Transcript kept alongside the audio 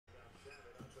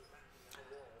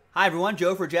Hi everyone,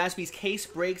 Joe for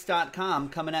JaspysCaseBreaks.com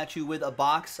coming at you with a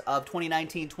box of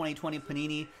 2019-2020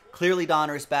 Panini Clearly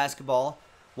Donruss basketball.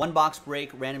 One box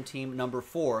break, random team number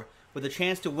 4, with a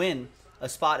chance to win a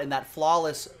spot in that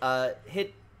flawless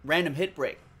random hit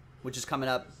break, which is coming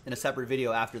up in a separate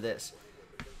video after this.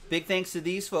 Big thanks to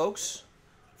these folks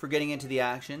for getting into the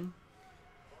action.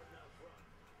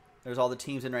 There's all the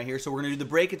teams in right here. So we're going to do the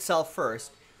break itself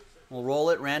first. We'll roll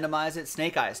it, randomize it.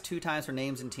 Snake Eyes, 2 times for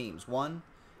names and teams. 1,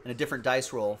 and a different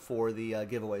dice roll for the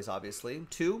giveaways, obviously.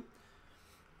 2,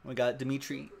 we got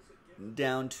Dimitri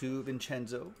down to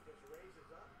Vincenzo.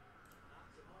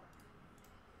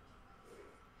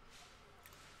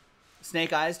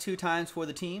 Snake Eyes, 2 times for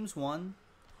the teams. 1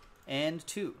 and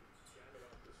 2.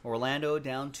 Orlando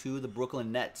down to the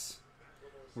Brooklyn Nets.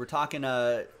 We're talking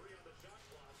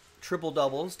triple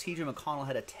doubles. TJ McConnell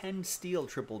had a 10-steal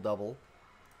triple-double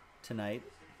tonight.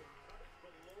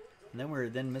 And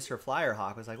then Mr.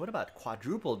 Flyerhawk was like, what about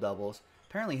quadruple doubles?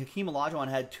 Apparently Hakeem Olajuwon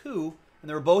had 2, and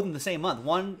they were both in the same month.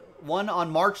 One on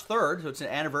March 3rd, so it's an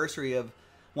anniversary of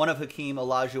one of Hakeem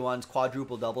Olajuwon's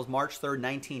quadruple doubles, March 3rd,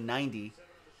 1990.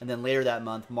 And then later that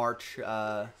month, March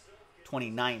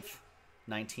 29th,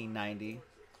 1990.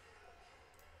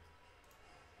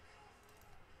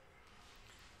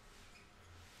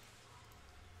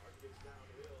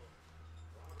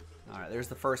 All right, there's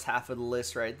the first half of the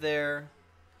list right there.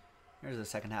 There's the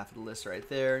second half of the list right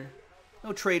there.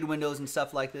 No trade windows and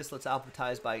stuff like this. Let's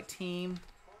alphabetize by team.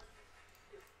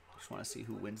 Just want to see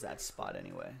who wins that spot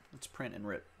anyway. Let's print and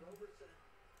rip.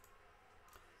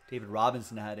 David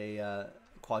Robinson had a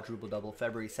quadruple double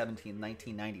February 17,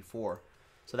 1994.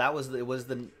 So that was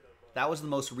the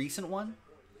most recent one.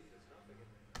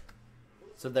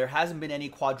 So there hasn't been any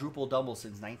quadruple double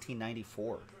since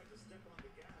 1994.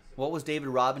 What was David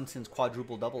Robinson's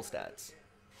quadruple double stats?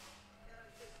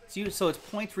 So it's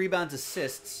points, rebounds,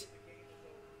 assists.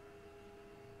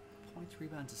 Points,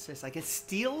 rebounds, assists. I guess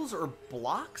steals or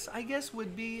blocks, I guess,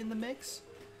 would be in the mix.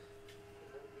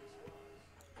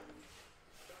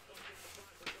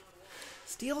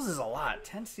 Steals is a lot.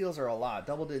 10 steals are a lot.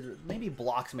 Double digit. Maybe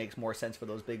blocks makes more sense for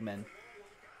those big men.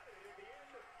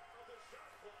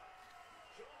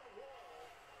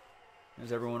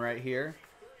 There's everyone right here.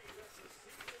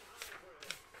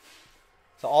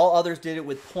 So all others did it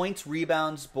with points,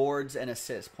 rebounds, boards, and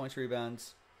assists. Points,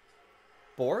 rebounds,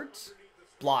 boards?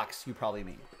 Blocks, you probably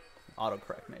mean.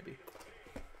 Autocorrect, maybe.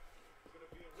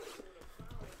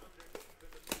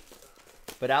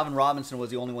 But Alvin Robinson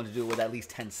was the only one to do it with at least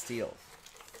 10 steals.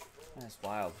 That's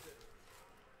wild.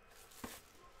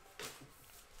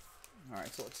 All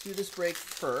right, so let's do this break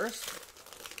first.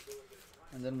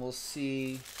 And then we'll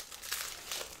see...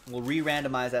 We'll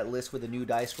re-randomize that list with a new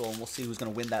dice roll, and we'll see who's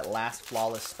going to win that last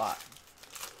flawless spot.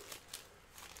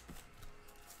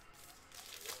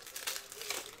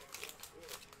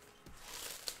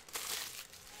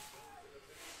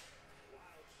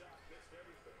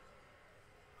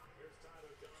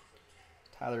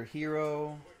 Tyler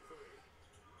Hero,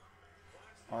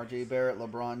 RJ Barrett,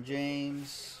 LeBron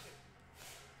James,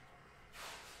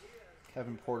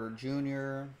 Kevin Porter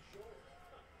Jr.,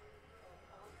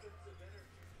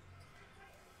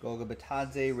 Goga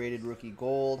Bitadze, rated rookie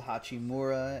gold,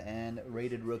 Hachimura, and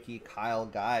rated rookie Kyle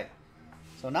Guy.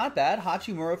 So not bad.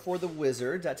 Hachimura for the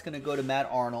Wizards. That's going to go to Matt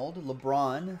Arnold.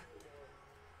 LeBron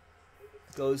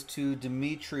goes to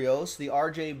Demetrios. The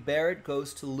RJ Barrett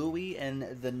goes to Louis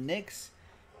and the Knicks.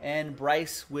 And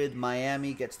Bryce with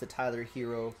Miami gets the Tyler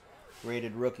Hero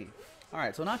rated rookie. All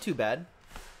right, so not too bad.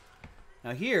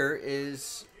 Now here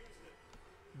is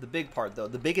the big part, though.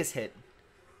 The biggest hit,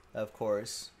 of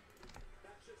course.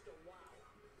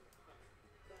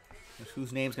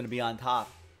 Whose name's going to be on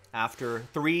top after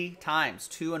 3 times.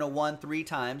 2 and a 1, 3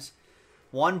 times.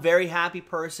 1 very happy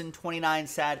person, 29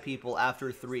 sad people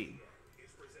after 3.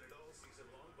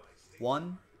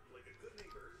 1,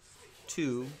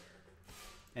 2,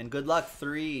 and good luck,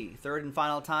 3. Third and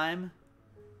final time.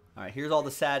 All right, here's all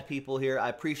the sad people here. I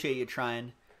appreciate you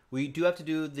trying. We do have to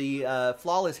do the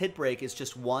flawless hit break. It's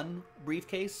just 1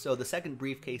 briefcase, so the second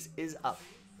briefcase is up.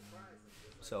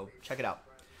 So check it out.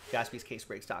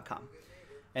 JaspysCaseBreaks.com.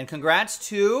 And congrats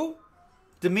to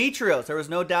Demetrios. There was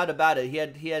no doubt about it. He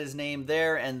had his name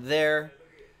there and there.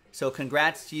 So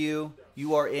congrats to you.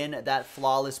 You are in that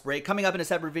flawless break. Coming up in a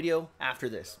separate video after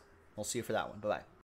this. We'll see you for that one. Bye-bye.